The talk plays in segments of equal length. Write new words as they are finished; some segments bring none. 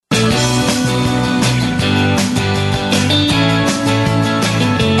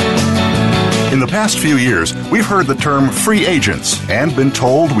past few years, we've heard the term free agents and been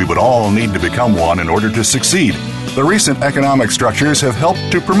told we would all need to become one in order to succeed. The recent economic structures have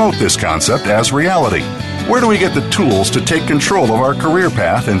helped to promote this concept as reality. Where do we get the tools to take control of our career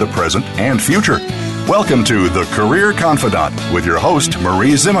path in the present and future? Welcome to The Career Confidant with your host,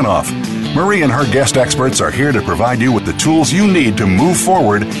 Marie Zimenoff. Marie and her guest experts are here to provide you with the tools you need to move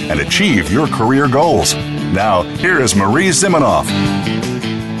forward and achieve your career goals. Now, here is Marie Zimenoff.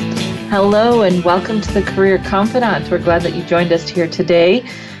 Hello and welcome to The Career Confidant. We're glad that you joined us here today.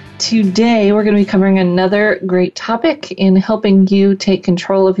 Today, we're going to be covering another great topic in helping you take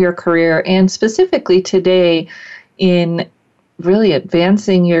control of your career, and specifically today in really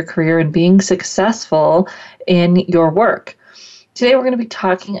advancing your career and being successful in your work. Today, we're going to be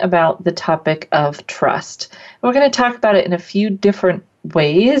talking about the topic of trust. We're going to talk about it in a few different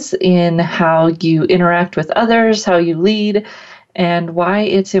ways in how you interact with others, how you lead, and why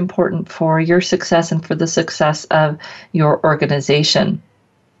it's important for your success and for the success of your organization.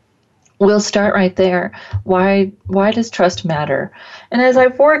 We'll start right there. Why does trust matter? And as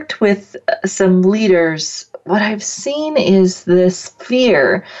I've worked with some leaders, what I've seen is this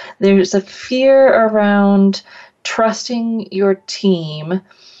fear. There's a fear around trusting your team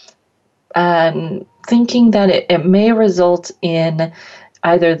and thinking that it may result in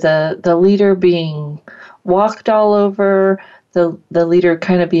either the leader being walked all over, the leader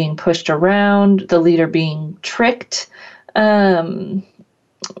kind of being pushed around, the leader being tricked.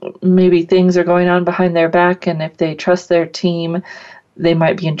 Maybe things are going on behind their back, and if they trust their team, they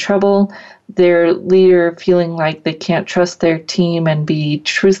might be in trouble. Their leader feeling like they can't trust their team and be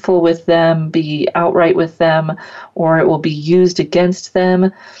truthful with them, be outright with them, or it will be used against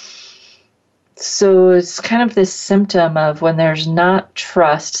them. So it's kind of this symptom of when there's not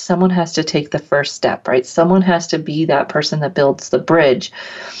trust, someone has to take the first step, right? Someone has to be that person that builds the bridge.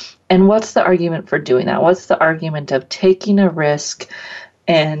 And what's the argument for doing that? What's the argument of taking a risk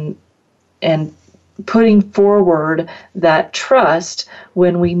and putting forward that trust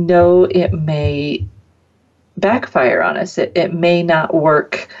when we know it may backfire on us? It may not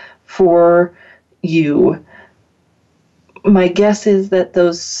work for you. My guess is that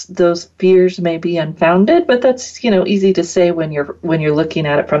those fears may be unfounded, but that's easy to say when you're looking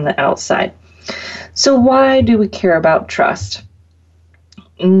at it from the outside. So why do we care about trust?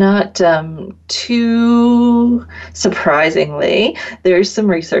 Not too surprisingly, there's some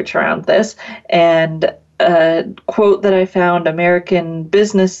research around this, and a quote that I found: American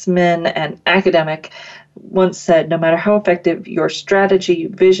businessman and academic once said, "No matter how effective your strategy,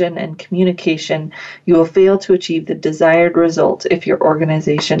 vision, and communication, you will fail to achieve the desired result if your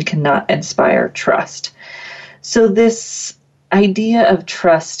organization cannot inspire trust." So this idea of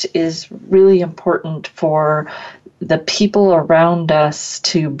trust is really important for the people around us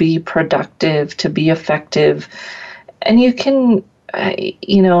to be productive, to be effective. And you can,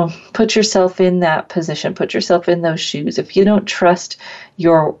 put yourself in that position, put yourself in those shoes. If you don't trust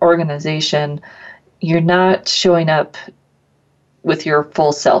your organization, you're not showing up with your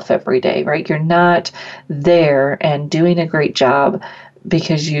full self every day, right? You're not there and doing a great job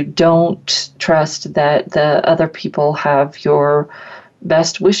because you don't trust that the other people have your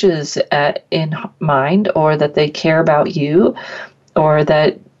best wishes in mind, or that they care about you, or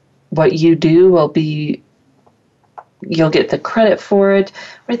that what you do you'll get the credit for it,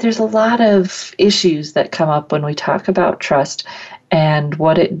 right? There's a lot of issues that come up when we talk about trust and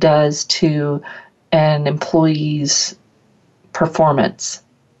what it does to an employee's performance.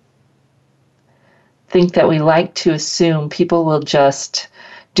 Think that we like to assume people will just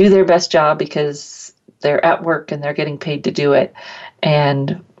do their best job because they're at work and they're getting paid to do it.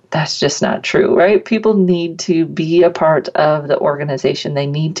 And that's just not true, right? People need to be a part of the organization. They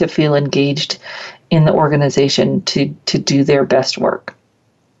need to feel engaged in the organization to do their best work.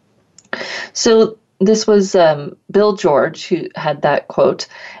 So this was Bill George who had that quote.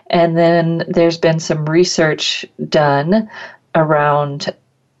 And then there's been some research done around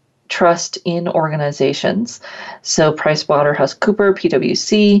trust in organizations. So PricewaterhouseCoopers,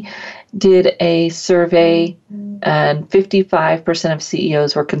 PwC, did a survey, and 55% of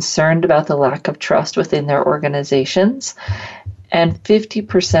CEOs were concerned about the lack of trust within their organizations. And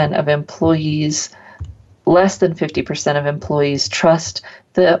 50% of employees, less than 50% of employees, trust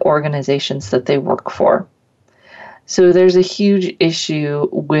the organizations that they work for. So there's a huge issue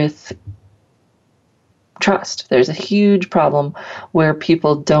with trust. There's a huge problem where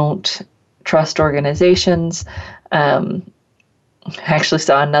people don't trust organizations. I actually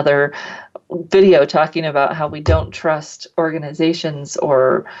saw another video talking about how we don't trust organizations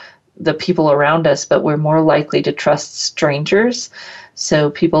or the people around us, but we're more likely to trust strangers.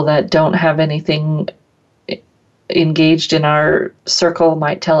 So people that don't have anything engaged in our circle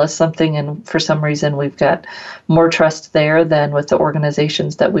might tell us something, and for some reason we've got more trust there than with the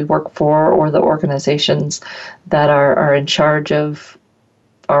organizations that we work for or the organizations that are in charge of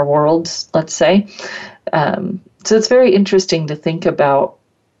our worlds, let's say. So it's very interesting to think about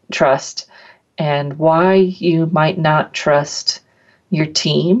trust and why you might not trust your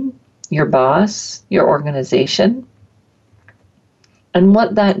team, your boss, your organization, and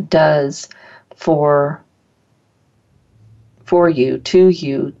what that does for you, to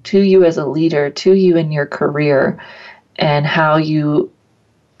you as a leader, to you in your career, and how you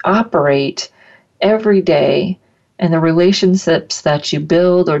operate every day, and the relationships that you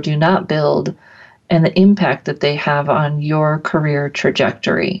build or do not build, and the impact that they have on your career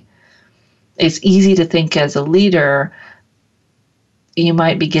trajectory. It's easy to think as a leader, you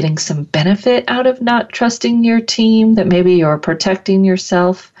might be getting some benefit out of not trusting your team, that maybe you're protecting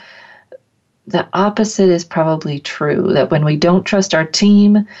yourself. The opposite is probably true, that when we don't trust our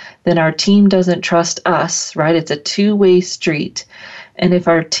team, then our team doesn't trust us, right? It's a two-way street. And if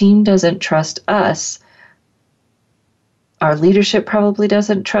our team doesn't trust us, our leadership probably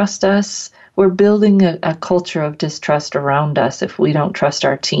doesn't trust us. We're building a culture of distrust around us if we don't trust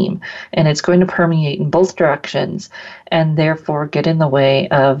our team. And it's going to permeate in both directions and therefore get in the way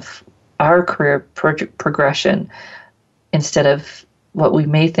of our career progression instead of what we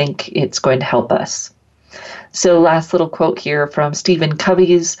may think it's going to help us. So last little quote here from Stephen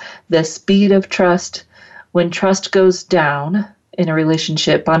Covey's The Speed of Trust. When trust goes down in a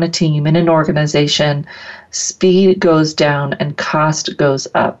relationship, on a team, in an organization, speed goes down and cost goes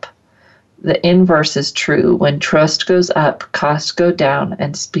up. The inverse is true. When trust goes up, costs go down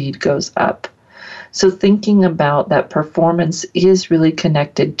and speed goes up. So thinking about that, performance is really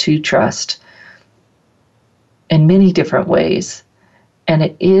connected to trust in many different ways. And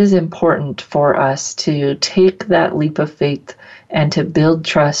it is important for us to take that leap of faith and to build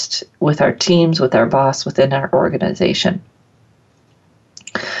trust with our teams, with our boss, within our organization.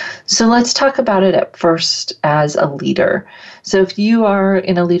 So let's talk about it at first as a leader. So if you are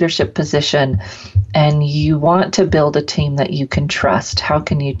in a leadership position and you want to build a team that you can trust, how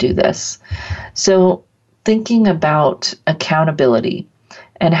can you do this? So thinking about accountability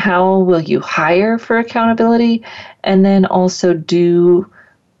and how will you hire for accountability, and then also do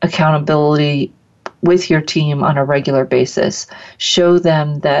accountability with your team on a regular basis. Show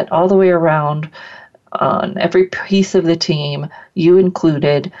them that all the way around, on every piece of the team, you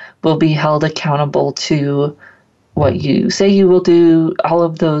included, will be held accountable to what you say you will do, all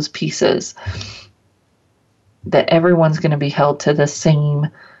of those pieces, that everyone's going to be held to the same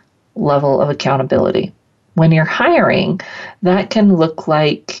level of accountability. When you're hiring, that can look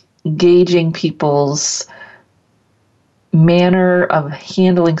like gauging people's manner of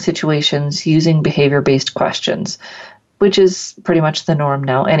handling situations using behavior-based questions, which is pretty much the norm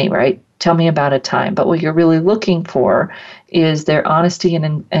now anyway, right? Tell me about a time. But what you're really looking for is their honesty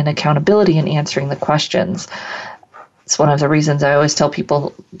and accountability in answering the questions. It's one of the reasons I always tell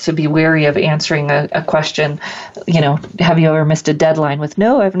people to be wary of answering a question, have you ever missed a deadline, with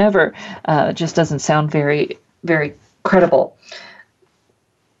no, I've never. It just doesn't sound very, very credible.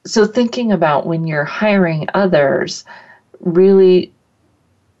 So thinking about when you're hiring others, really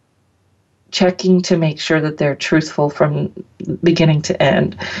checking to make sure that they're truthful from beginning to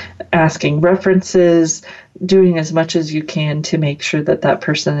end, asking references, doing as much as you can to make sure that that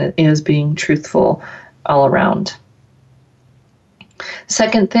person is being truthful all around.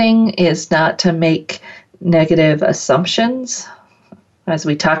 Second thing is not to make negative assumptions. As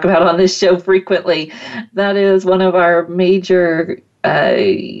we talk about on this show frequently, that is one of our major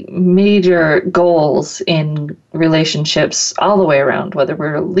goals in relationships all the way around, whether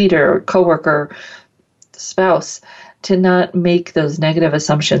we're a leader, or coworker, spouse, to not make those negative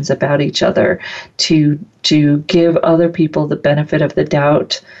assumptions about each other, to give other people the benefit of the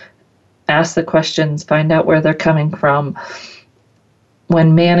doubt, ask the questions, find out where they're coming from.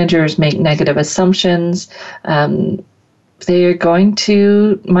 When managers make negative assumptions, they are going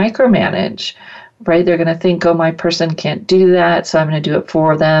to micromanage, right? They're going to think, oh, my person can't do that, so I'm going to do it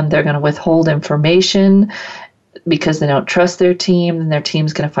for them. They're going to withhold information because they don't trust their team, and their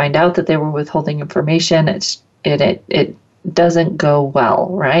team's going to find out that they were withholding information. It doesn't go well,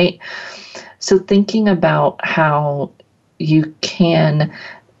 right? So thinking about how you can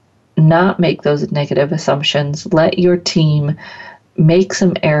not make those negative assumptions, let your team make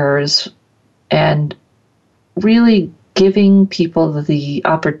some errors, and really giving people the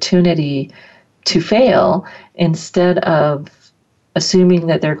opportunity to fail instead of assuming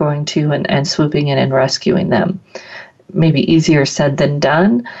that they're going to and swooping in and rescuing them. maybe easier said than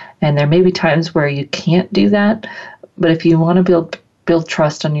done, and there may be times where you can't do that. But if you want to build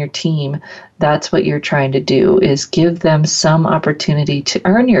trust on your team, that's what you're trying to do, is give them some opportunity to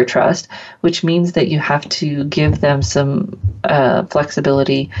earn your trust, which means that you have to give them some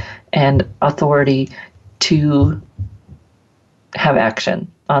flexibility and authority to have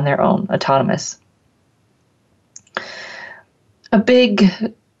action on their own, autonomous. A big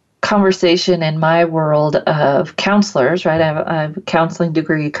conversation in my world of counselors, right? I have a counseling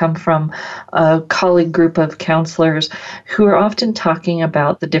degree, come from a colleague group of counselors who are often talking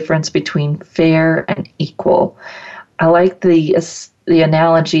about the difference between fair and equal. I like the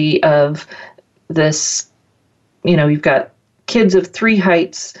analogy of this, you've got kids of three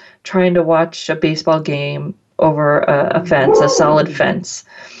heights trying to watch a baseball game over a fence, a solid fence.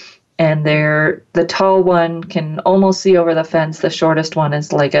 And the tall one can almost see over the fence. The shortest one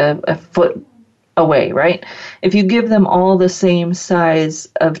is like a foot away, right? If you give them all the same size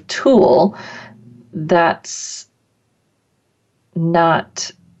of tool, that's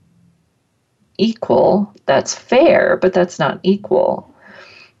not equal. That's fair, but that's not equal.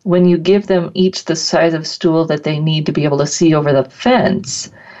 When you give them each the size of stool that they need to be able to see over the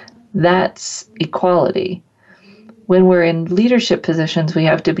fence, that's equality. When we're in leadership positions, we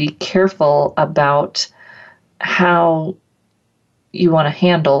have to be careful about how you want to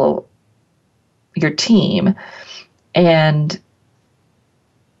handle your team and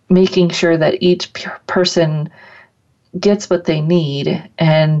making sure that each person gets what they need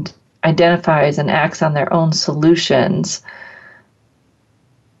and identifies and acts on their own solutions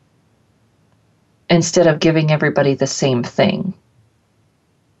instead of giving everybody the same thing.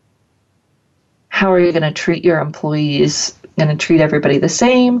 How are you going to treat your employees? Going to treat everybody the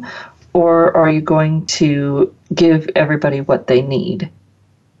same, or are you going to give everybody what they need?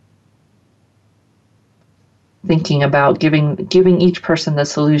 Thinking about giving each person the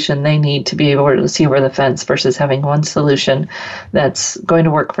solution they need to be able to see over the fence versus having one solution that's going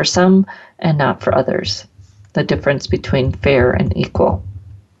to work for some and not for others. The difference between fair and equal.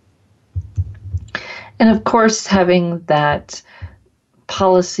 And of course, having that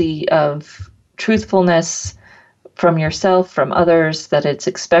policy of truthfulness from yourself, from others, that it's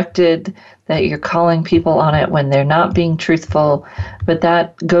expected, that you're calling people on it when they're not being truthful, but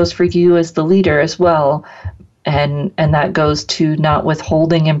that goes for you as the leader as well. And that goes to not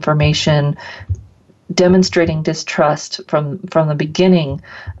withholding information, demonstrating distrust from the beginning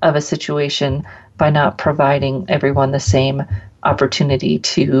of a situation by not providing everyone the same opportunity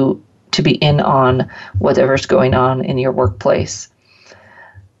to be in on whatever's going on in your workplace.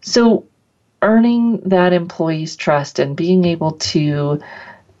 So earning that employee's trust and being able to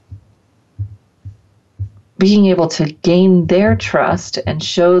gain their trust and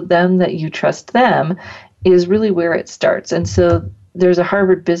show them that you trust them is really where it starts. And so there's a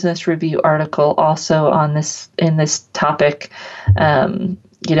Harvard Business Review article also on this, in this topic.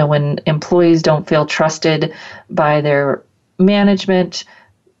 When employees don't feel trusted by their management,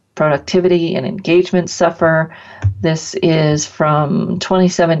 productivity and engagement suffer. This is from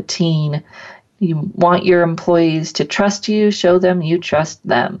 2017. You want your employees to trust you, show them you trust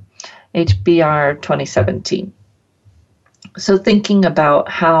them. HBR 2017. So thinking about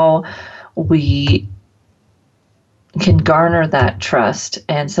how we can garner that trust,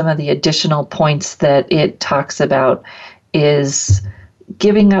 and some of the additional points that it talks about is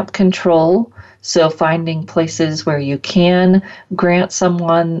giving up control. So finding places where you can grant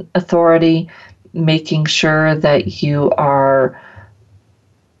someone authority, making sure that you are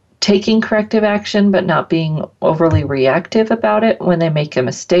taking corrective action, but not being overly reactive about it when they make a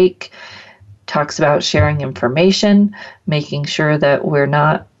mistake. Talks about sharing information, making sure that we're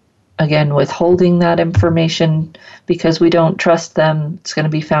not, again, withholding that information because we don't trust them. It's going to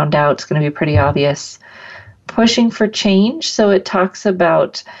be found out. It's going to be pretty obvious. Pushing for change. So it talks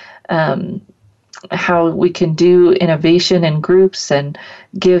about how we can do innovation in groups and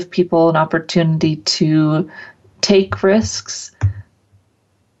give people an opportunity to take risks.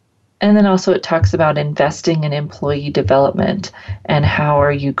 And then also it talks about investing in employee development and how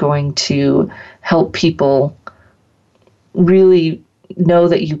are you going to help people really know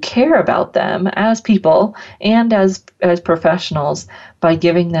that you care about them as people and as professionals by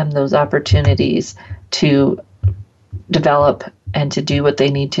giving them those opportunities to develop and to do what they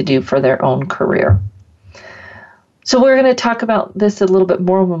need to do for their own career. So we're going to talk about this a little bit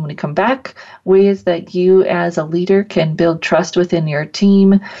more when we come back, ways that you as a leader can build trust within your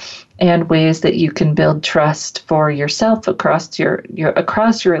team and ways that you can build trust for yourself across your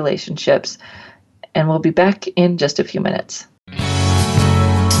relationships. And we'll be back in just a few minutes.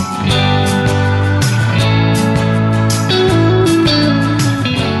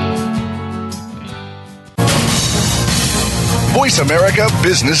 America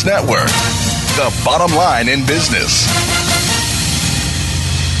Business Network, the bottom line in business.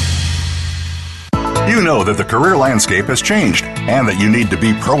 You know that the career landscape has changed and that you need to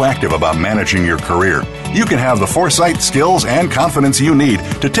be proactive about managing your career. You can have the foresight, skills, and confidence you need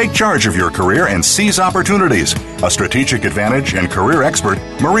to take charge of your career and seize opportunities. A strategic advantage and career expert,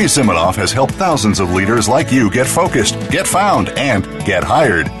 Marie Zimenoff has helped thousands of leaders like you get focused, get found, and get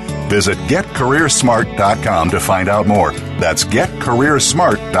hired. Visit getcareersmart.com to find out more. That's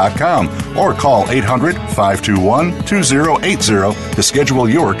getcareersmart.com or call 800-521-2080 to schedule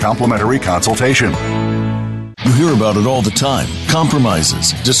your complimentary consultation. You hear about it all the time.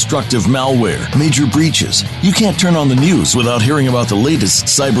 Compromises, destructive malware, major breaches. You can't turn on the news without hearing about the latest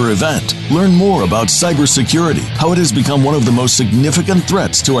cyber event. Learn more about cybersecurity, how it has become one of the most significant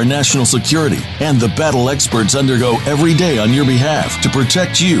threats to our national security, and the battle experts undergo every day on your behalf to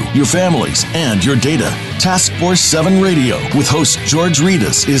protect you, your families, and your data. Task Force 7 Radio with host George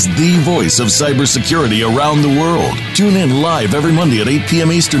Reedus is the voice of cybersecurity around the world. Tune in live every Monday at 8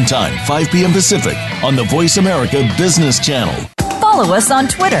 p.m. Eastern Time, 5 p.m. Pacific on the Voice America Business Channel. Follow us on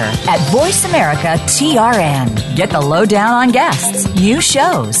Twitter at VoiceAmericaTRN. Get the lowdown on guests, new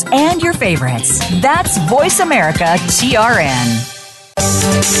shows, and your favorites. That's VoiceAmericaTRN.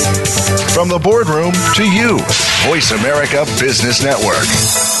 From the boardroom to you, Voice America Business Network.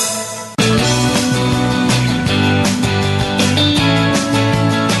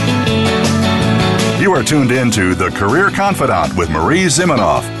 You are tuned in to The Career Confidante with Marie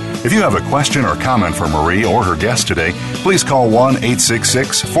Zimenoff. If you have a question or comment for Marie or her guest today, please call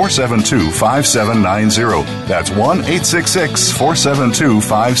 1-866-472-5790. That's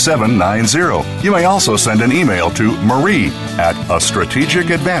 1-866-472-5790. You may also send an email to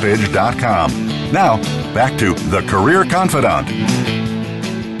marie@astrategicadvantage.com. Now, back to The Career Confidante.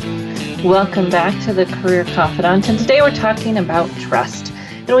 Welcome back to The Career Confidante, and today we're talking about trust.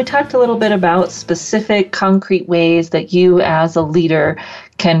 And we talked a little bit about specific, concrete ways that you as a leader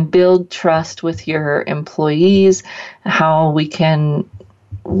can build trust with your employees, how we can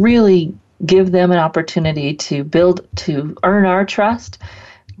really give them an opportunity to earn our trust,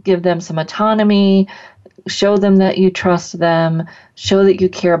 give them some autonomy, show them that you trust them, show that you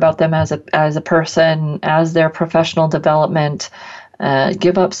care about them as a person, as their professional development,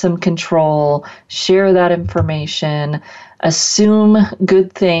 give up some control, share that information, assume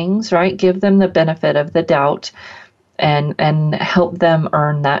good things, right? Give them the benefit of the doubt and help them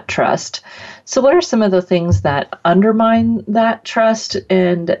earn that trust. So what are some of the things that undermine that trust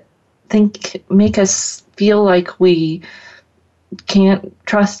and make us feel like we can't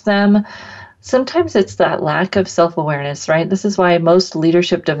trust them? Sometimes it's that lack of self-awareness, right? This is why most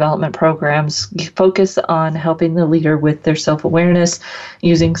leadership development programs focus on helping the leader with their self-awareness,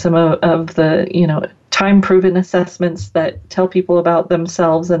 using some of the, time-proven assessments that tell people about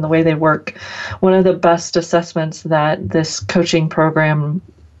themselves and the way they work. One of the best assessments that this coaching program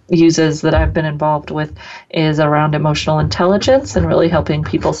uses that I've been involved with is around emotional intelligence and really helping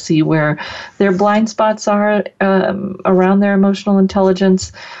people see where their blind spots are around their emotional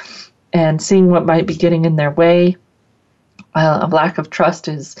intelligence and seeing what might be getting in their way. A lack of trust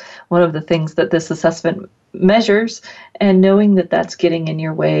is one of the things that this assessment measures, and knowing that that's getting in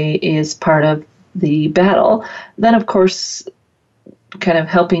your way is part of the battle. Then, of course, kind of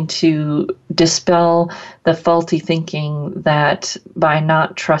helping to dispel the faulty thinking that by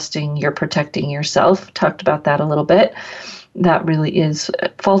not trusting, you're protecting yourself. Talked about that a little bit. That really is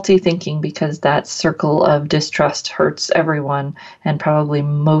faulty thinking, because that circle of distrust hurts everyone, and probably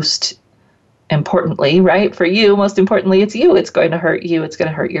most importantly, right, for you, most importantly, it's you. It's going to hurt you. It's going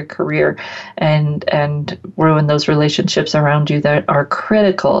to hurt your career and ruin those relationships around you that are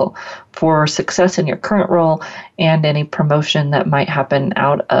critical for success in your current role and any promotion that might happen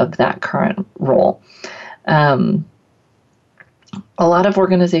out of that current role. A lot of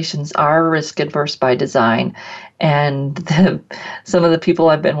organizations are risk adverse by design, and some of the people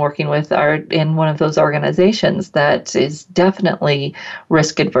I've been working with are in one of those organizations that is definitely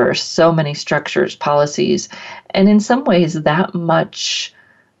risk adverse. So many structures, policies, and in some ways that much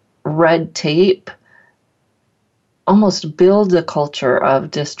red tape almost builds a culture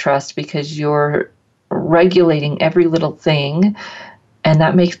of distrust, because you're regulating every little thing. And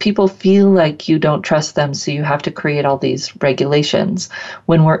that makes people feel like you don't trust them, so you have to create all these regulations.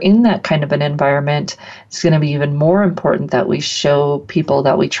 When we're in that kind of an environment, it's going to be even more important that we show people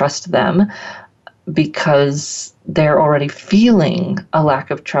that we trust them, because they're already feeling a lack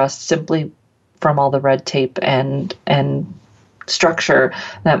of trust simply from all the red tape and structure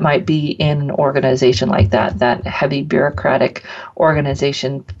that might be in an organization like that. That heavy bureaucratic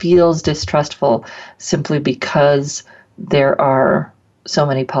organization feels distrustful simply because there are so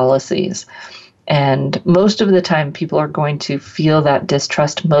many policies. And most of the time, people are going to feel that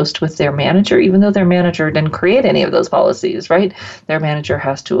distrust most with their manager, even though their manager didn't create any of those policies, right? Their manager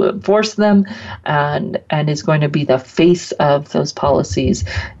has to enforce them and is going to be the face of those policies,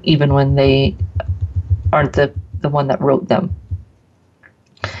 even when they aren't the one that wrote them.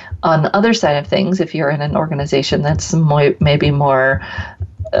 On the other side of things, if you're in an organization that's maybe more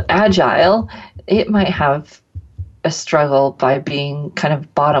agile, it might have a struggle by being kind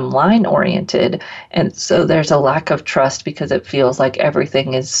of bottom line oriented. And so there's a lack of trust because it feels like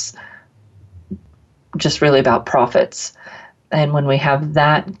everything is just really about profits. And when we have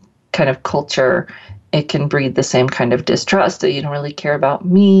that kind of culture, it can breed the same kind of distrust that you don't really care about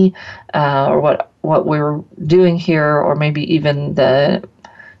me or what we're doing here, or maybe even the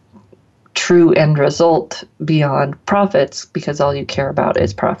true end result beyond profits, because all you care about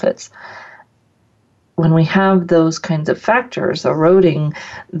is profits. When we have those kinds of factors eroding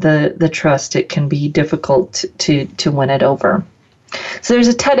the trust, it can be difficult to win it over. So there's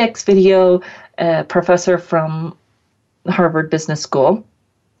a TEDx video, a professor from Harvard Business School,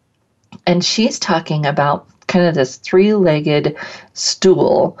 and she's talking about kind of this three-legged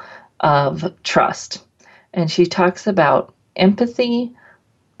stool of trust. And she talks about empathy,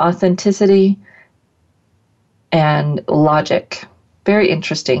 authenticity, and logic. Very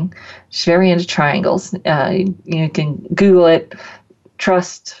interesting. She's very into triangles. You can Google it,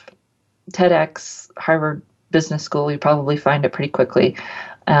 trust, TEDx, Harvard Business School. You probably find it pretty quickly.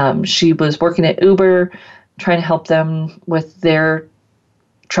 She was working at Uber, trying to help them with their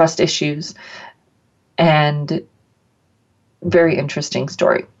trust issues, and very interesting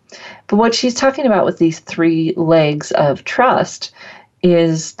story. But what she's talking about with these three legs of trust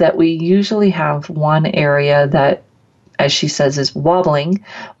is that we usually have one area that, as she says, is wobbling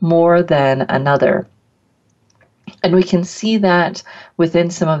more than another. And we can see that within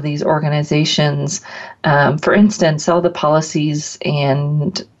some of these organizations. For instance, all the policies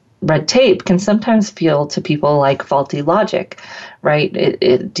and red tape can sometimes feel to people like faulty logic, right?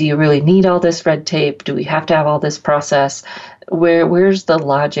 Do you really need all this red tape? Do we have to have all this process? Where's the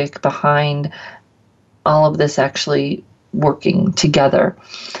logic behind all of this actually working together?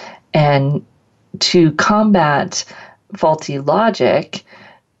 And to combat faulty logic,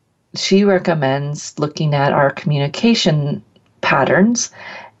 she recommends looking at our communication patterns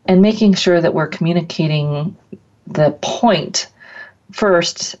and making sure that we're communicating the point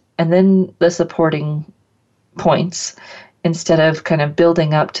first and then the supporting points, instead of kind of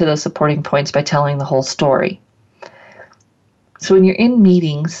building up to the supporting points by telling the whole story. So when you're in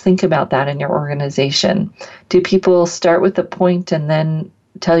meetings, think about that in your organization. Do people start with the point and then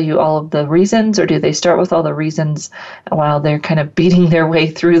tell you all of the reasons, or do they start with all the reasons while they're kind of beating their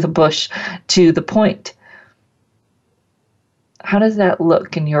way through the bush to the point? How does that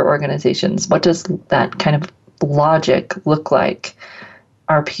look in your organizations? What does that kind of logic look like?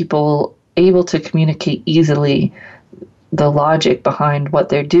 Are people able to communicate easily the logic behind what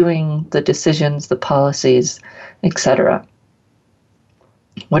they're doing, the decisions, the policies, etc.?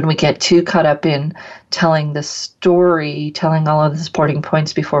 When we get too caught up in telling the story, telling all of the supporting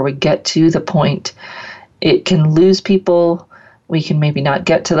points before we get to the point, it can lose people. We can maybe not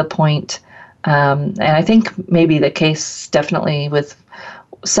get to the point. And I think maybe the case definitely with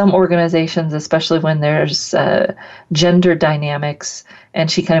some organizations, especially when there's gender dynamics, and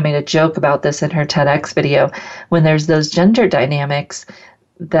she kind of made a joke about this in her TEDx video, when there's those gender dynamics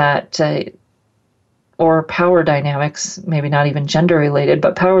that or power dynamics, maybe not even gender related,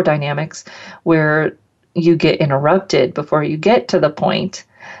 but power dynamics where you get interrupted before you get to the point,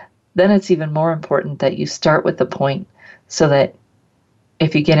 then it's even more important that you start with the point, so that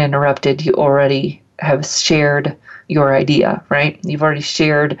if you get interrupted, you already have shared your idea, right? You've already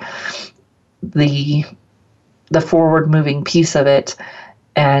shared the forward moving piece of it,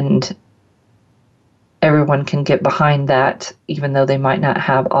 and everyone can get behind that, even though they might not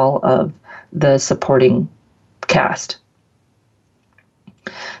have all of the supporting cast.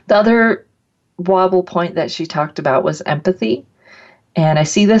 The other wobble point that she talked about was empathy. And I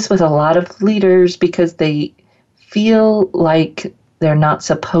see this with a lot of leaders because they feel like they're not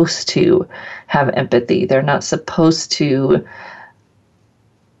supposed to have empathy. They're not supposed to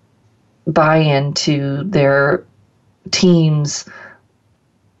buy into their team's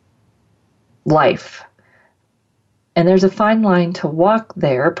life. And there's a fine line to walk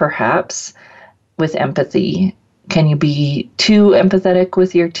there, perhaps, with empathy. Can you be too empathetic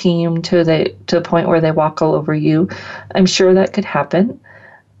with your team to the point where they walk all over you? I'm sure that could happen.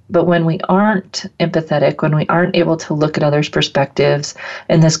 But when we aren't empathetic, when we aren't able to look at others' perspectives,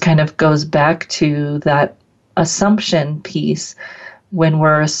 and this kind of goes back to that assumption piece, when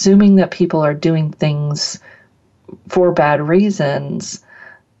we're assuming that people are doing things for bad reasons,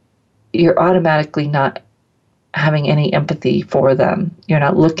 you're automatically not having any empathy for them. You're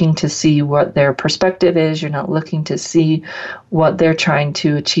not looking to see what their perspective is. You're not looking to see what they're trying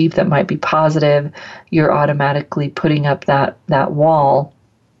to achieve that might be positive. You're automatically putting up that wall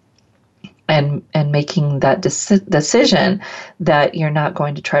and making that decision that you're not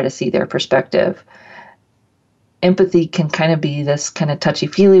going to try to see their perspective. Empathy can kind of be this kind of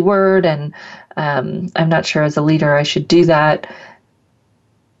touchy-feely word, and I'm not sure as a leader I should do that.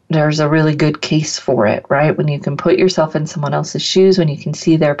 There's a really good case for it, right? When you can put yourself in someone else's shoes, when you can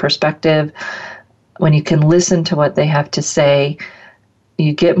see their perspective, when you can listen to what they have to say,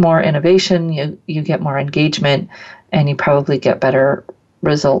 you get more innovation, you get more engagement, and you probably get better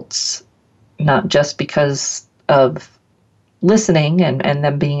results, not just because of listening and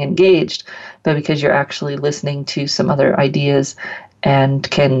them being engaged, but because you're actually listening to some other ideas and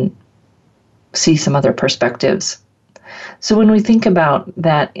can see some other perspectives. So when we think about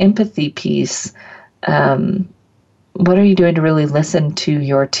that empathy piece, what are you doing to really listen to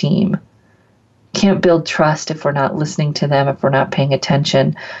your team? Can't build trust if we're not listening to them, if we're not paying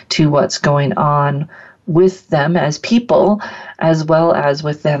attention to what's going on with them as people, as well as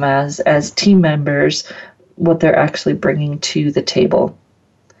with them as team members, what they're actually bringing to the table.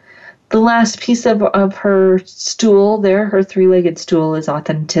 The last piece of her stool there, her three-legged stool, is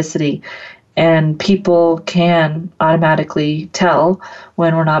authenticity. And people can automatically tell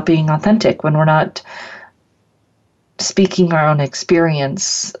when we're not being authentic, when we're not speaking our own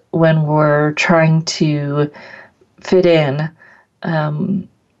experience, when we're trying to fit in.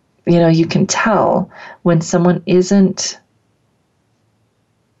 You can tell when someone isn't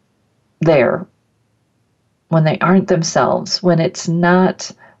there, when they aren't themselves, when it's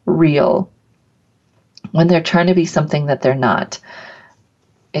not real, when they're trying to be something that they're not.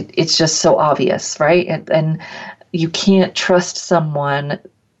 It's just so obvious, right? And you can't trust someone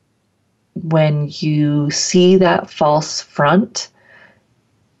when you see that false front.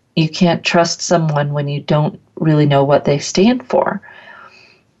 You can't trust someone when you don't really know what they stand for.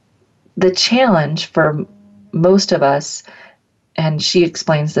 The challenge for most of us, and she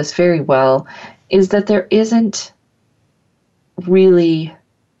explains this very well, is that there isn't really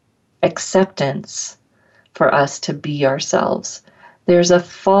acceptance for us to be ourselves. There's a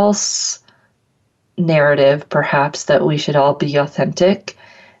false narrative, perhaps, that we should all be authentic.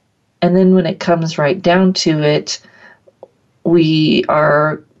 And then when it comes right down to it, we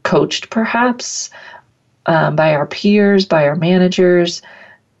are coached, perhaps, by our peers, by our managers,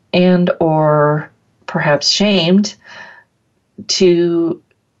 and or perhaps shamed to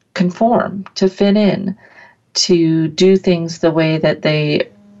conform, to fit in, to do things the way that they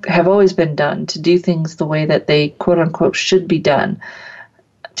have always been done, to do things the way that they quote unquote should be done,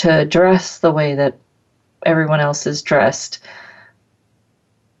 to dress the way that everyone else is dressed.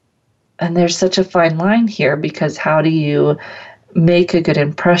 And there's such a fine line here, because how do you make a good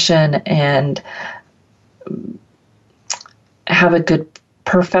impression and have a good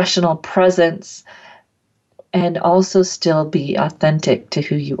professional presence and also still be authentic to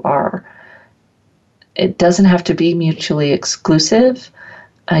who you are? It doesn't have to be mutually exclusive.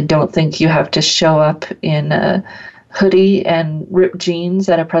 I don't think you have to show up in a hoodie and ripped jeans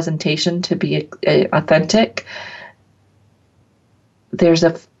at a presentation to be authentic. There's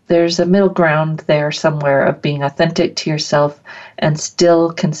a middle ground there somewhere of being authentic to yourself and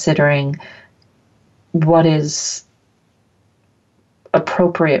still considering what is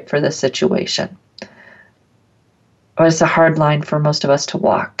appropriate for the situation. But it's a hard line for most of us to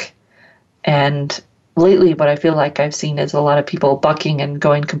walk. And lately, what I feel like I've seen is a lot of people bucking and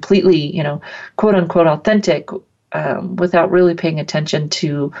going completely, quote unquote authentic, without really paying attention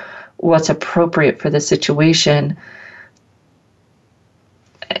to what's appropriate for the situation.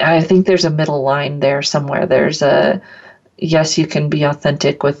 I think there's a middle line there somewhere. There's yes, you can be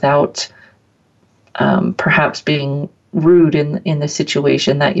authentic without perhaps being rude in the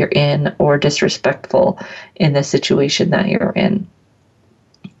situation that you're in, or disrespectful in the situation that you're in.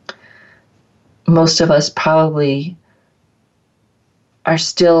 Most of us probably are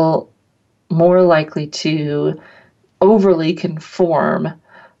still more likely to overly conform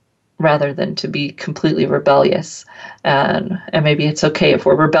rather than to be completely rebellious. And maybe it's okay if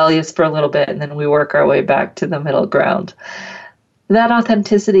we're rebellious for a little bit and then we work our way back to the middle ground. That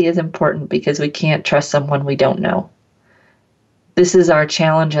authenticity is important because we can't trust someone we don't know. This is our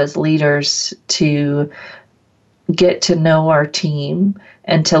challenge as leaders, to get to know our team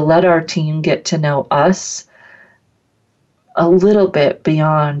and to let our team get to know us a little bit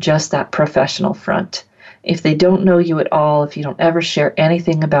beyond just that professional front. If they don't know you at all, if you don't ever share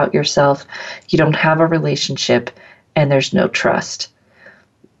anything about yourself, you don't have a relationship, and there's no trust.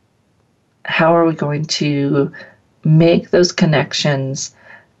 How are we going to make those connections,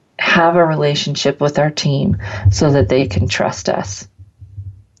 have a relationship with our team so that they can trust us?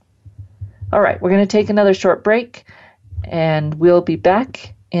 All right, we're going to take another short break, and we'll be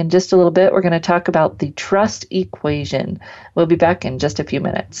back in just a little bit. We're going to talk about the trust equation. We'll be back in just a few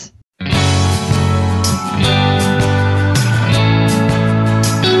minutes.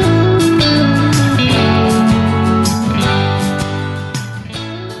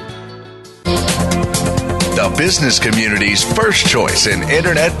 The business community's first choice in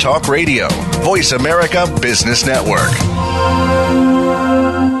Internet Talk Radio. Voice America Business Network.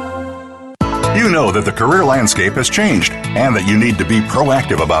 You know that the career landscape has changed and that you need to be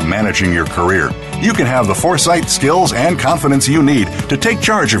proactive about managing your career. You can have the foresight, skills, and confidence you need to take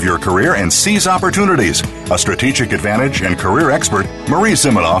charge of your career and seize opportunities. A strategic advantage and career expert, Marie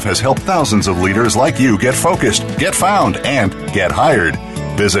Zimenoff has helped thousands of leaders like you get focused, get found, and get hired.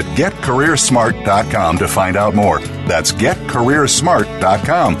 Visit getcareersmart.com to find out more. That's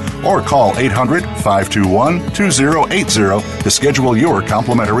getcareersmart.com or call 800-521-2080 to schedule your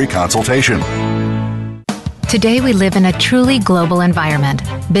complimentary consultation. Today we live in a truly global environment.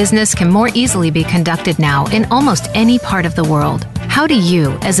 Business can more easily be conducted now in almost any part of the world. How do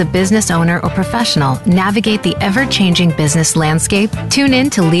you, as a business owner or professional, navigate the ever-changing business landscape? Tune in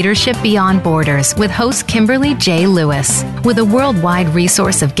to Leadership Beyond Borders with host Kimberly J. Lewis. With a worldwide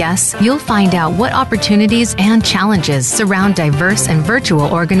resource of guests, you'll find out what opportunities and challenges surround diverse and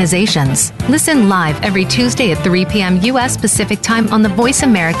virtual organizations. Listen live every Tuesday at 3 p.m. U.S. Pacific Time on the Voice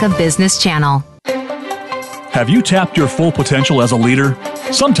America Business Channel. Have you tapped your full potential as a leader?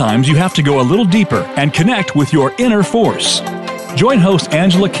 Sometimes you have to go a little deeper and connect with your inner force. Join host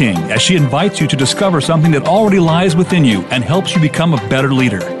Angela King as she invites you to discover something that already lies within you and helps you become a better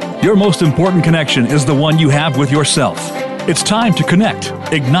leader. Your most important connection is the one you have with yourself. It's time to connect,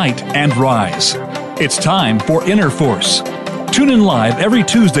 ignite, and rise. It's time for Inner Force. Tune in live every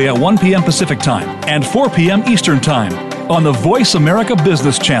Tuesday at 1 p.m. Pacific Time and 4 p.m. Eastern Time on the Voice America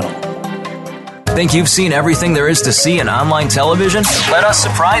Business Channel. Think you've seen everything there is to see in online television? Let us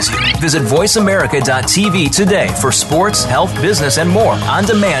surprise you. Visit voiceamerica.tv today for sports, health, business, and more on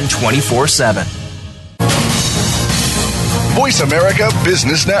demand 24/7. Voice America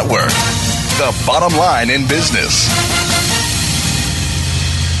Business Network. The bottom line in business.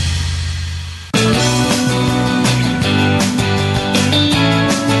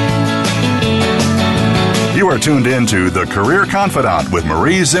 You are tuned in to The Career Confidant with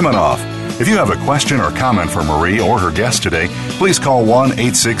Marie Zimenoff. If you have a question or comment for Marie or her guest today, please call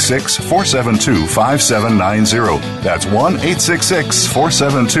 1-866-472-5790. That's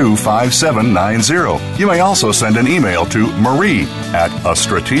 1-866-472-5790. You may also send an email to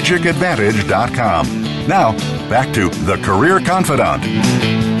marie@astrategicadvantage.com. Now, back to The Career Confidant.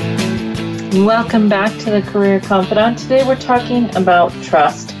 Welcome back to The Career Confidant. Today we're talking about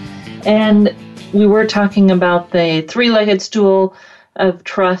trust. And we were talking about the three-legged stool of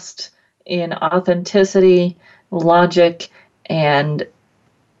trust in authenticity, logic, and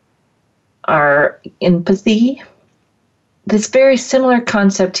our empathy. This very similar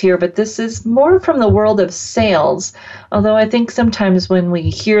concept here, but this is more from the world of sales. Although I think sometimes when we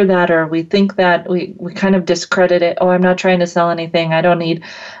hear that or we think that, we kind of discredit it. Oh, I'm not trying to sell anything. I don't need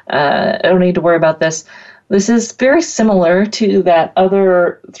to worry about this. This is very similar to that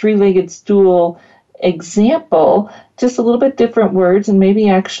other three-legged stool example, just a little bit different words and maybe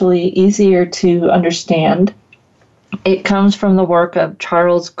actually easier to understand. It comes from the work of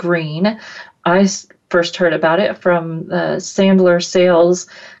Charles Green. I first heard about it from the Sandler sales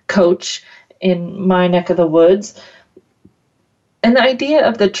coach in my neck of the woods. And the idea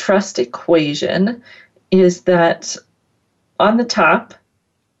of the trust equation is that on the top,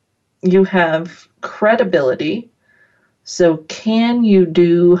 you have credibility. So can you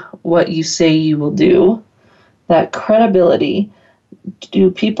do what you say you will do? That credibility. Do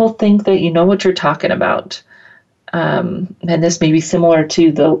people think that you know what you're talking about? And this may be similar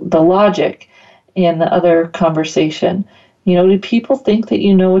to the logic in the other conversation. You know, do people think that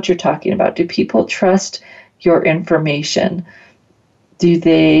you know what you're talking about? Do people trust your information? Do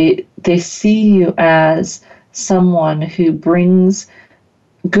they see you as someone who brings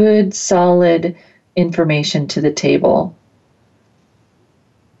good, solid information to the table?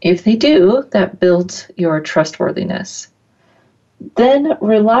 If they do, that builds your trustworthiness. Then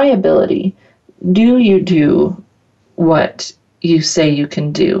reliability. Do you do what you say you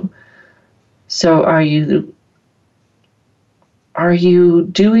can do? So are you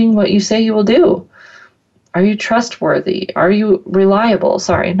doing what you say you will do? Are you trustworthy? Are you reliable?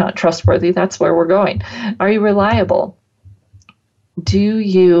 Sorry, not trustworthy. That's where we're going. Are you reliable? Do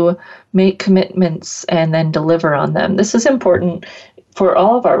you make commitments and then deliver on them? This is important for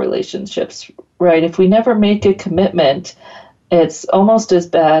all of our relationships, right? If we never make a commitment, it's almost as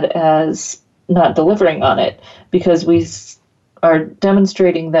bad as not delivering on it, because we are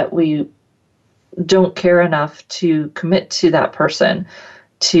demonstrating that we don't care enough to commit to that person,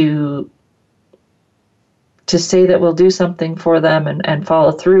 to say that we'll do something for them and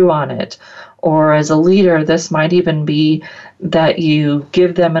follow through on it. Or as a leader, this might even be that you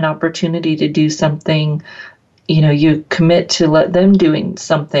give them an opportunity to do something, you commit to let them doing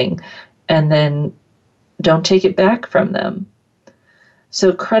something and then don't take it back from them.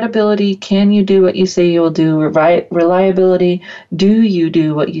 So credibility, can you do what you say you will do? Reliability, do you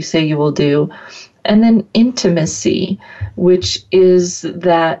do what you say you will do? And then intimacy, which is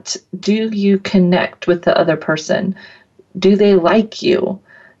that, do you connect with the other person? Do they like you?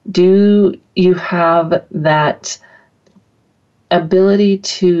 Do you have that ability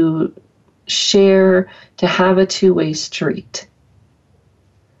to share, to have a two-way street?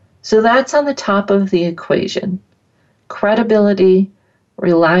 So that's on the top of the equation. Credibility,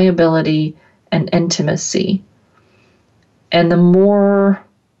 reliability, and intimacy. And the more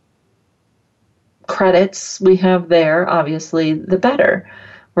credits we have there, obviously, the better.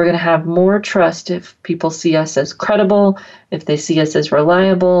 We're going to have more trust if people see us as credible, if they see us as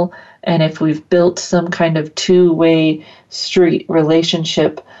reliable, and if we've built some kind of two-way street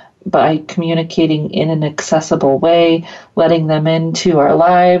relationship by communicating in an accessible way, letting them into our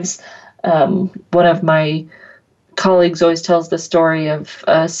lives. One of my colleagues always tells the story of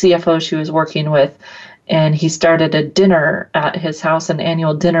a CFO she was working with, and he started a dinner at his house, an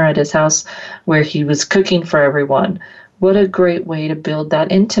annual dinner at his house, where he was cooking for everyone. What a great way to build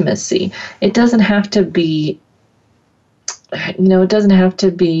that intimacy. It doesn't have to be, it doesn't have to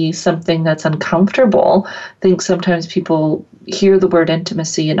be something that's uncomfortable. I think sometimes people hear the word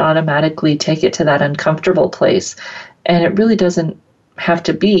intimacy and automatically take it to that uncomfortable place. And it really doesn't have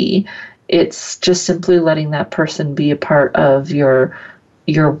to be. It's just simply letting that person be a part of your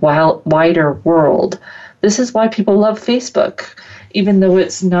wider world. This is why people love Facebook, even though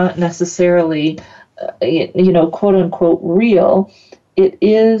it's not necessarily, quote unquote real. It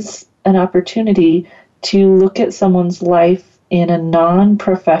is an opportunity to look at someone's life in a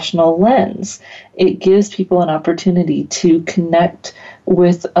non-professional lens. It gives people an opportunity to connect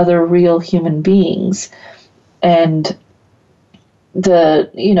with other real human beings. And the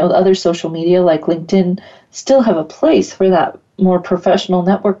other social media like LinkedIn still have a place for that more professional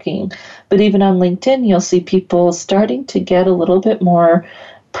networking. But even on LinkedIn, you'll see people starting to get a little bit more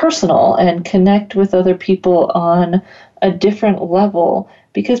personal and connect with other people on a different level,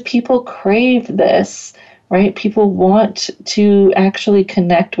 because people crave this, right? People want to actually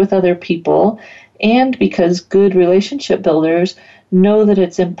connect with other people, and because good relationship builders know that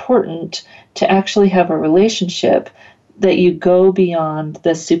it's important to actually have a relationship that you go beyond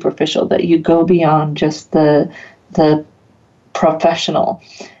the superficial, that you go beyond just the professional.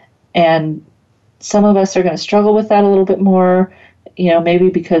 And some of us are going to struggle with that a little bit more, maybe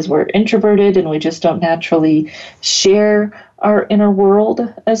because we're introverted and we just don't naturally share our inner world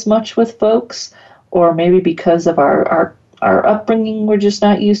as much with folks, or maybe because of our upbringing, we're just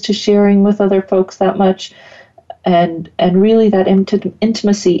not used to sharing with other folks that much. And really that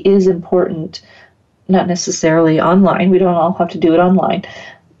intimacy is important, not necessarily online. We don't all have to do it online.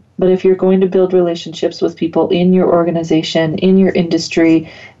 But if you're going to build relationships with people in your organization, in your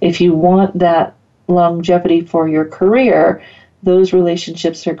industry, if you want that longevity for your career, those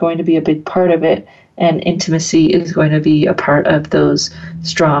relationships are going to be a big part of it. And intimacy is going to be a part of those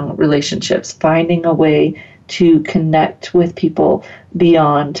strong relationships, finding a way to connect with people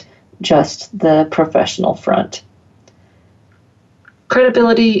beyond just the professional front.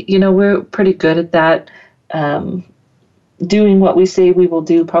 Credibility, we're pretty good at that. Doing what we say we will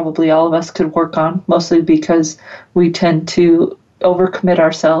do, probably all of us could work on, mostly because we tend to overcommit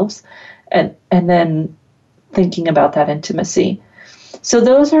ourselves, and then thinking about that intimacy. So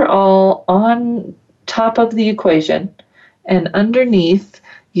those are all on top of the equation, and underneath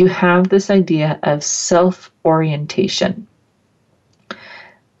you have this idea of self-orientation.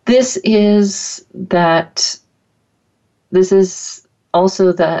 This is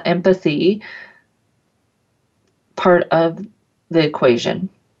also the empathy part of the equation.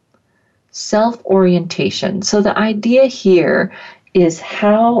 Self-orientation. So the idea here is,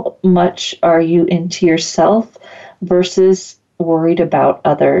 how much are you into yourself versus worried about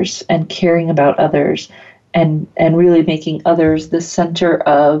others and caring about others, and really making others the center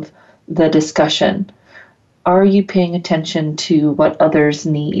of the discussion. Are you paying attention to what others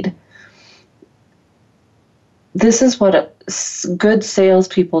need? This is what good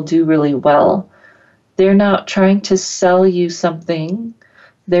salespeople do really well. They're not trying to sell you something.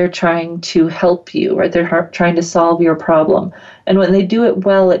 They're trying to help you, or they're trying to solve your problem. And when they do it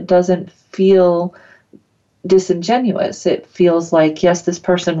well, it doesn't feel disingenuous. It feels like, yes, this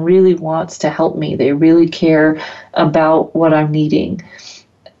person really wants to help me. They really care about what I'm needing.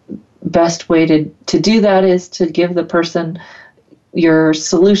 Best way to do that is to give the person your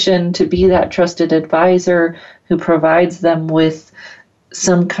solution, to be that trusted advisor who provides them with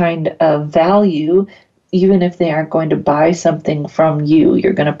some kind of value. Even if they aren't going to buy something from you,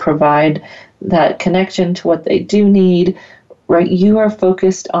 you're going to provide that connection to what they do need, right? You are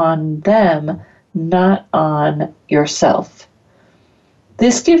focused on them, not on yourself.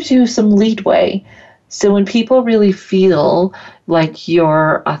 This gives you some leadway. So when people really feel like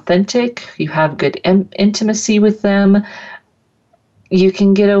you're authentic, you have good intimacy with them, you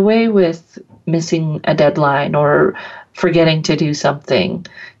can get away with missing a deadline or forgetting to do something.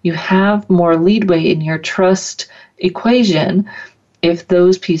 You have more leadway in your trust equation if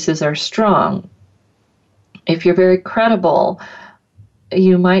those pieces are strong. If you're very credible,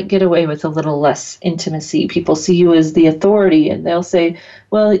 you might get away with a little less intimacy. People see you as the authority, and they'll say,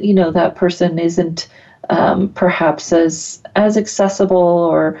 well, that person isn't perhaps as accessible,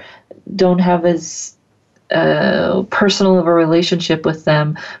 or don't have as personal of a relationship with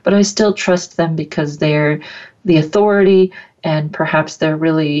them, but I still trust them because they're the authority, and perhaps they're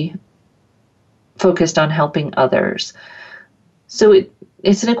really focused on helping others. So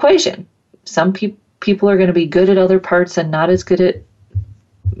it's an equation. Some people are going to be good at other parts and not as good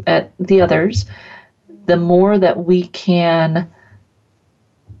at the others. The more that we can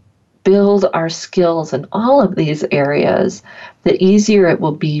build our skills in all of these areas, the easier it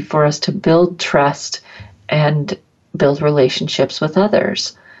will be for us to build trust and build relationships with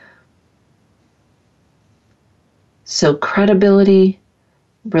others. So credibility,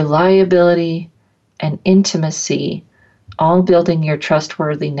 reliability, and intimacy, all building your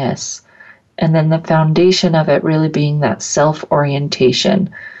trustworthiness. And then the foundation of it really being that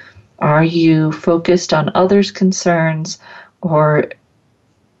self-orientation. Are you focused on others' concerns, or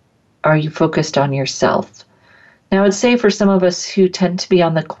are you focused on yourself? Now, I'd say for some of us who tend to be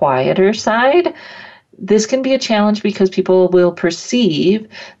on the quieter side, this can be a challenge because people will perceive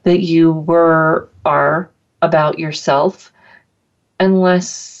that you are about yourself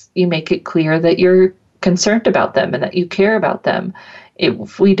unless you make it clear that you're concerned about them and that you care about them.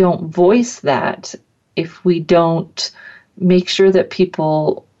 If we don't voice that, if we don't make sure that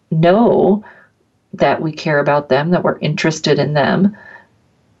people know that we care about them, that we're interested in them,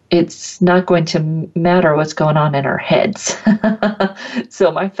 it's not going to matter what's going on in our heads. So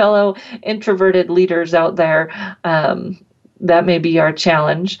my fellow introverted leaders out there, that may be our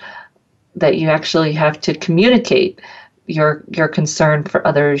challenge, that you actually have to communicate your concern for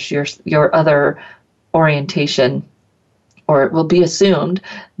others, your other orientation, or it will be assumed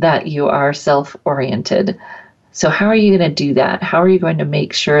that you are self-oriented. So how are you going to do that? How are you going to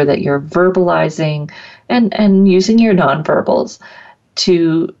make sure that you're verbalizing and using your nonverbals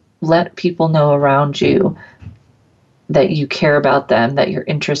to let people know around you that you care about them, that you're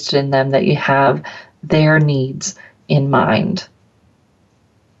interested in them, that you have their needs in mind?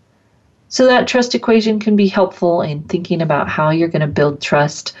 So that trust equation can be helpful in thinking about how you're going to build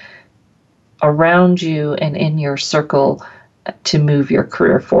trust around you and in your circle to move your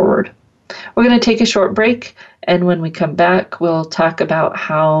career forward. We're going to take a short break, and when we come back, we'll talk about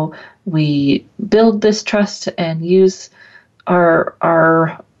how we build this trust and use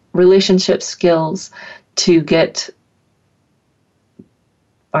our relationship skills to get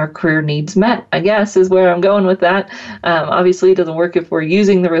our career needs met, I guess, is where I'm going with that. Obviously, it doesn't work if we're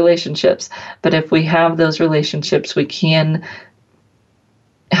using the relationships, but if we have those relationships, we can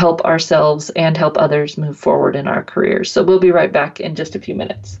help ourselves and help others move forward in our careers. So we'll be right back in just a few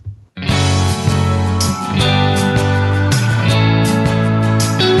minutes.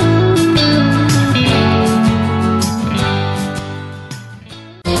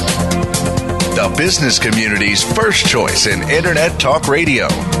 The business community's first choice in Internet Talk Radio.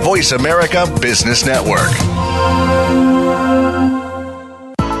 Voice America Business Network.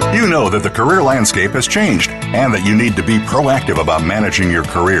 You know that the career landscape has changed and that you need to be proactive about managing your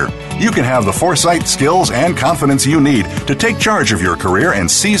career. You can have the foresight, skills, and confidence you need to take charge of your career and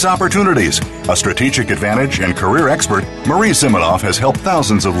seize opportunities. A strategic advantage and career expert, Marie Zimenoff has helped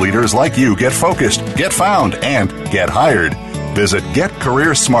thousands of leaders like you get focused, get found, and get hired. Visit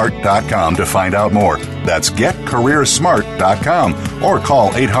getcareersmart.com to find out more. That's getcareersmart.com or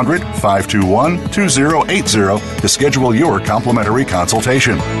call 800-521-2080 to schedule your complimentary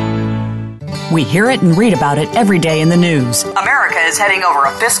consultation. We hear it and read about it every day in the news. America is heading over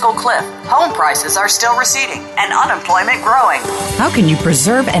a fiscal cliff. Home prices are still receding and unemployment growing. How can you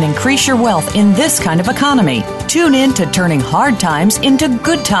preserve and increase your wealth in this kind of economy? Tune in to Turning Hard Times into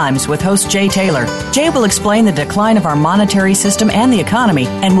Good Times with host Jay Taylor. Jay will explain the decline of our monetary system and the economy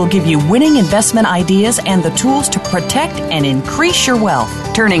and will give you winning investment ideas and the tools to protect and increase your wealth.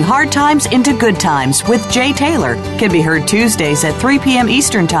 Turning Hard Times into Good Times with Jay Taylor can be heard Tuesdays at 3 p.m.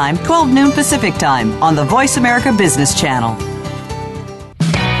 Eastern Time, 12 noon Pacific Time on the Voice America Business Channel.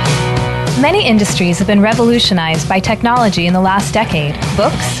 Many industries have been revolutionized by technology in the last decade.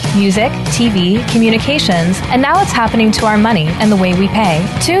 Books, music, TV, communications, and now it's happening to our money and the way we pay.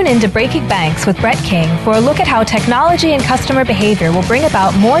 Tune in to Breaking Banks with Brett King for a look at how technology and customer behavior will bring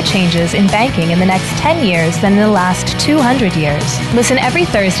about more changes in banking in the next 10 years than in the last 200 years. Listen every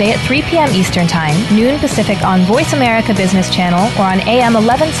Thursday at 3 p.m. Eastern Time, noon Pacific on Voice America Business Channel or on AM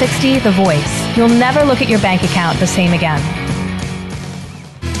 1160 The Voice. You'll never look at your bank account the same again.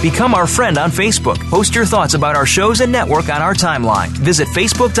 Become our friend on Facebook. Post your thoughts about our shows and network on our timeline. Visit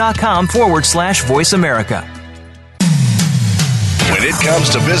facebook.com/Voice America. When it comes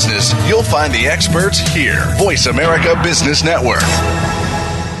to business, you'll find the experts here. Voice America Business Network.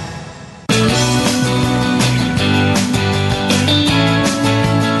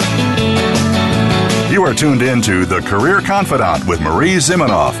 You are tuned in to The Career Confidante with Marie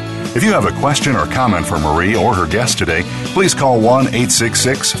Zimenoff. If you have a question or comment for Marie or her guest today, please call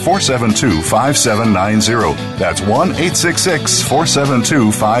 1-866-472-5790. That's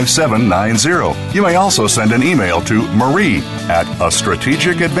 1-866-472-5790. You may also send an email to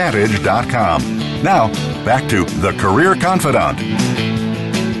marie@astrategicadvantage.com. Now, back to The Career Confidante.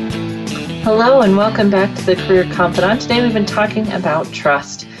 Hello and welcome back to The Career Confidante. Today we've been talking about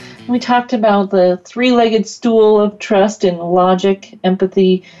trust. We talked about the three-legged stool of trust in logic,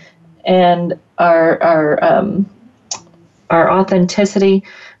 empathy, and our authenticity.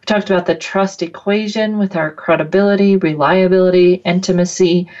 We talked about the trust equation with our credibility, reliability,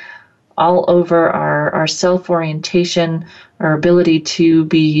 intimacy, all over our self-orientation, our ability to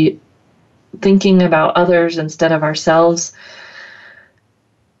be thinking about others instead of ourselves.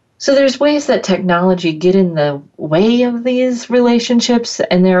 So there's ways that technology get in the way of these relationships,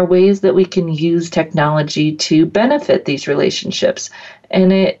 and there are ways that we can use technology to benefit these relationships.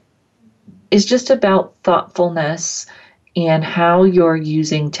 And it is just about thoughtfulness and how you're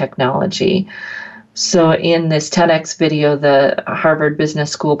using technology. So in this TEDx video, the Harvard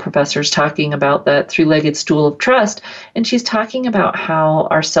Business School professor is talking about the three-legged stool of trust, and she's talking about how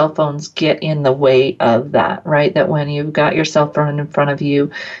our cell phones get in the way of that, right? That when you've got your cell phone in front of you,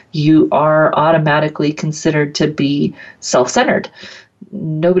 you are automatically considered to be self-centered.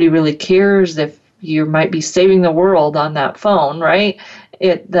 Nobody really cares if you might be saving the world on that phone, right?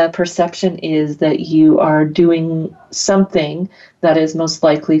 The perception is that you are doing something that is most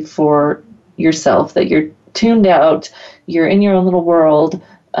likely for yourself, that you're tuned out, you're in your own little world,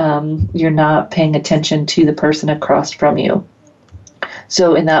 you're not paying attention to the person across from you.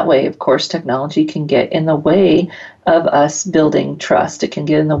 So in that way, of course, technology can get in the way of us building trust. It can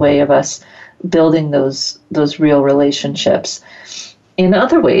get in the way of us building those real relationships. In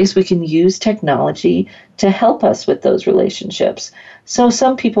other ways, we can use technology to help us with those relationships. So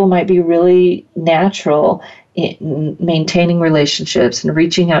some people might be really natural in maintaining relationships and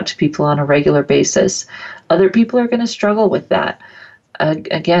reaching out to people on a regular basis. Other people are going to struggle with that.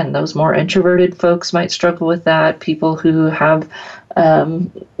 Again, those more introverted folks might struggle with that. People who have,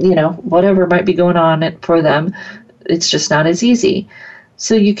 whatever might be going on for them, it's just not as easy.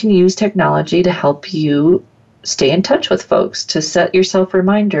 So you can use technology to help you stay in touch with folks, to set yourself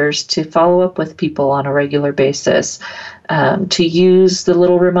reminders, to follow up with people on a regular basis, to use the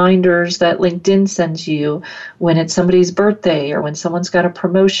little reminders that LinkedIn sends you when it's somebody's birthday or when someone's got a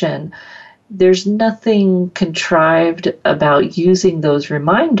promotion. There's nothing contrived about using those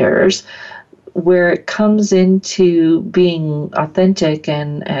reminders. Where it comes into being authentic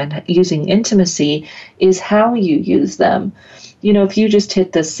and using intimacy is how you use them. You know, if you just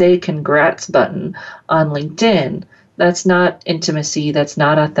hit the say congrats button on LinkedIn, that's not intimacy, that's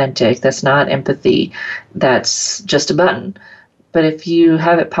not authentic, that's not empathy, that's just a button. But if you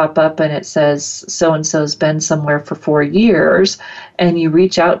have it pop up and it says so-and-so's been somewhere for 4 years, and you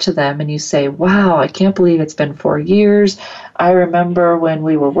reach out to them and you say, wow, I can't believe it's been 4 years. I remember when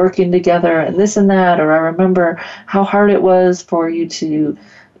we were working together and this and that, or I remember how hard it was for you to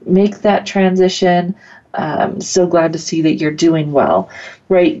make that transition. So glad to see that you're doing well,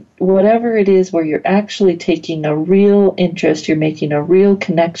 right? Whatever it is where you're actually taking a real interest, you're making a real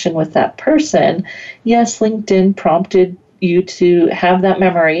connection with that person. Yes, LinkedIn prompted you to have that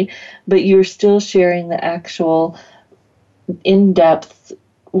memory, but you're still sharing the actual in-depth,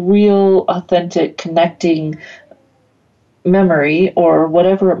 real, authentic, connecting memory or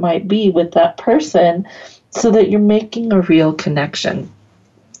whatever it might be with that person so that you're making a real connection.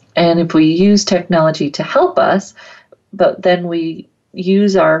 And if we use technology to help us, but then we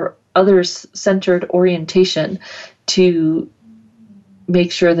use our others-centered orientation to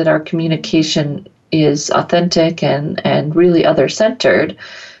make sure that our communication is authentic and really other-centered,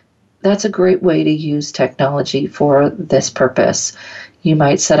 that's a great way to use technology for this purpose. You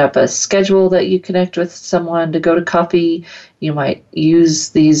might set up a schedule that you connect with someone to go to coffee. You might use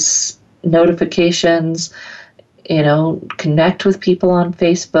these notifications, connect with people on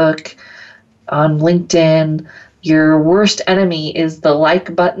Facebook, on LinkedIn. Your worst enemy is the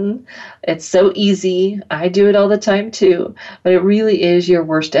like button. It's so easy. I do it all the time too, but it really is your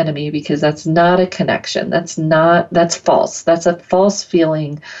worst enemy because that's not a connection. That's false. That's a false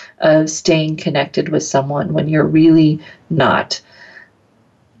feeling of staying connected with someone when you're really not.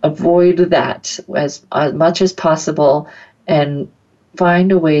 Avoid that as much as possible and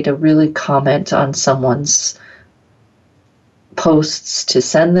find a way to really comment on someone's posts, to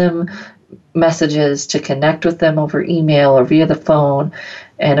send them messages, to connect with them over email or via the phone.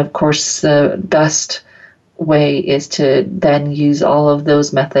 And of course, the best way is to then use all of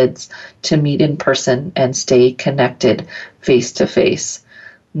those methods to meet in person and stay connected face to face.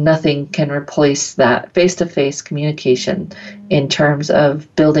 Nothing can replace that face-to-face communication in terms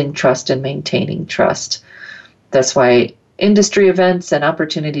of building trust and maintaining trust. That's why industry events and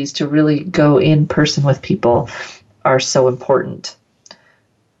opportunities to really go in person with people are so important,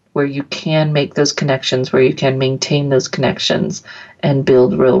 where you can make those connections, where you can maintain those connections and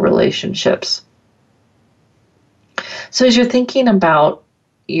build real relationships. So as you're thinking about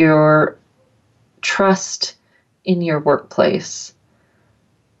your trust in your workplace,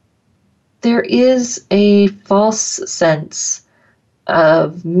 there is a false sense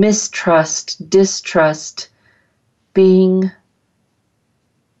of mistrust, distrust being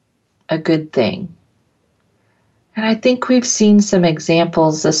a good thing. And I think we've seen some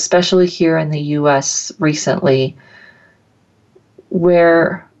examples, especially here in the U.S. recently,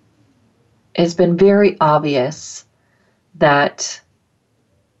 where it's been very obvious that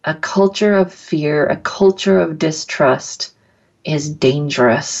a culture of fear, a culture of distrust is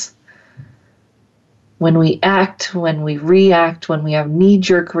dangerous. When we act, when we react, when we have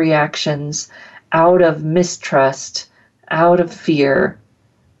knee-jerk reactions out of mistrust, out of fear,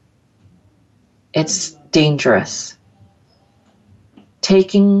 it's dangerous.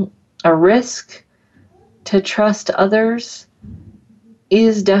 Taking a risk to trust others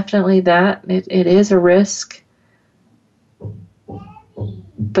is definitely that. It is a risk.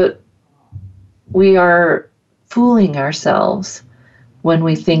 But we are fooling ourselves when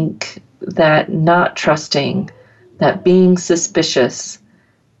we think that not trusting, that being suspicious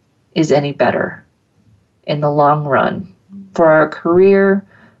is any better in the long run for our career,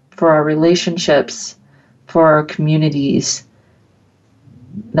 for our relationships, for our communities.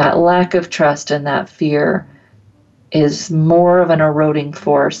 That lack of trust and that fear is more of an eroding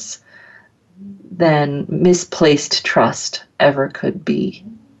force than misplaced trust ever could be.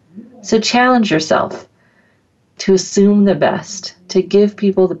 So challenge yourself to assume the best, to give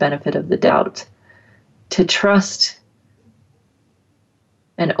people the benefit of the doubt, to trust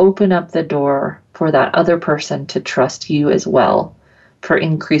and open up the door for that other person to trust you as well, for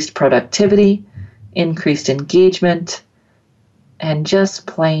increased productivity, increased engagement, and just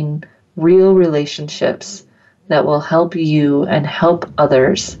plain real relationships that will help you and help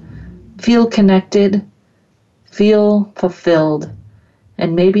others feel connected, feel fulfilled,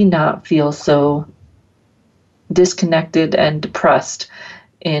 and maybe not feel so disconnected and depressed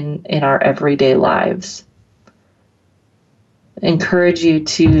in our everyday lives. Encourage you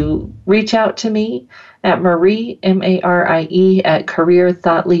to reach out to me at Marie, M-A-R-I-E, at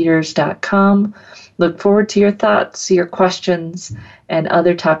careerthoughtleaders.com. Look forward to your thoughts, your questions, and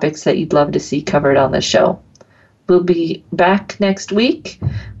other topics that you'd love to see covered on the show. We'll be back next week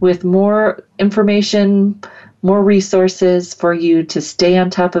with more information, more resources for you to stay on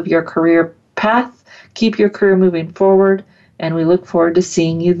top of your career path, keep your career moving forward, and we look forward to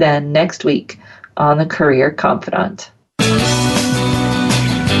seeing you then next week on The Career Confidant.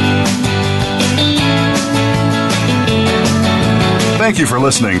 Thank you for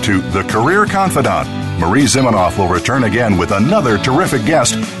listening to The Career Confidant. Marie Zimenoff will return again with another terrific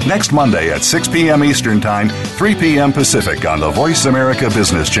guest next Monday at 6 p.m. Eastern Time, 3 p.m. Pacific on the Voice America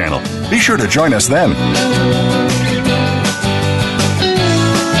Business Channel. Be sure to join us then.